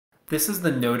This is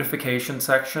the notification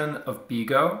section of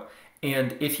BeeGo,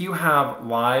 and if you have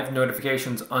live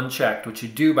notifications unchecked, which you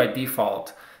do by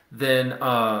default, then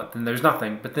there's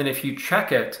nothing. But then if you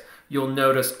check it, you'll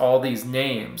notice all these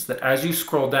names that as you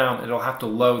scroll down, it'll have to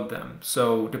load them.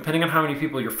 So depending on how many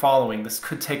people you're following, this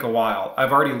could take a while.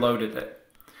 I've already loaded it.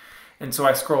 And so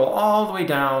I scroll all the way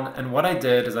down, and what I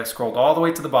did is I scrolled all the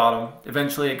way to the bottom.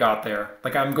 Eventually it got there.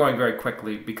 Like, I'm going very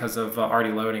quickly because of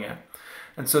already loading it.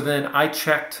 And so then I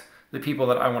checked the people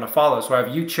that I want to follow. So I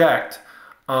have you checked,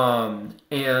 and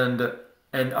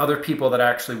other people that I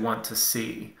actually want to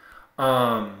see.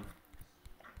 So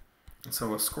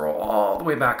we'll scroll all the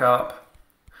way back up.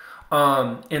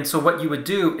 And so what you would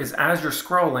do is, as you're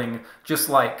scrolling, just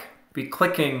like be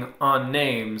clicking on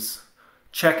names,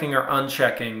 checking or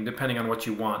unchecking depending on what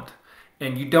you want.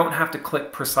 And you don't have to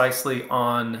click precisely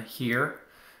on here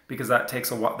because that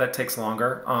takes a while, that takes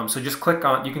longer. So just click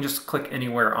on, you can just click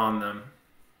anywhere on them.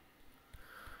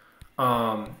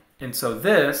 And so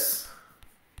this,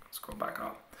 let's go back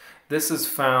up. This is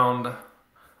found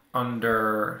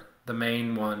under the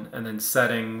main one, and then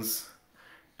settings,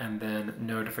 and then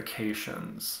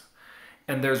notifications.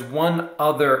 And there's one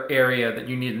other area that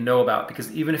you need to know about,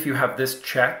 because even if you have this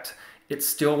checked, it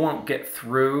still won't get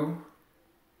through.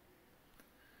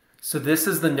 So this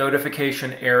is the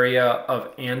notification area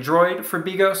of Android for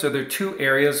BeeGo. So there are two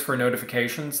areas for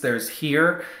notifications. There's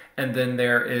here, and then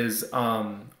there is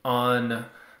on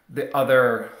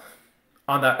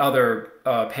that other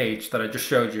page that I just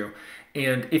showed you.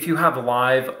 And if you have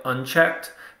live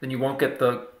unchecked, then you won't get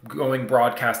the going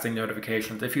broadcasting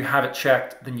notifications. If you have it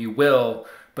checked, then you will,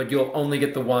 but you'll only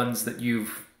get the ones that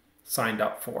you've signed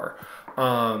up for.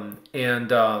 And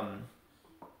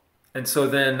so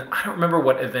then, I don't remember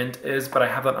what event is, but I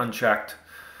have that unchecked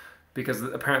because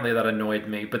apparently that annoyed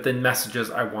me. But then messages,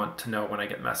 I want to know when I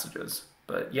get messages.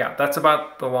 But yeah, that's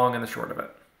about the long and the short of it.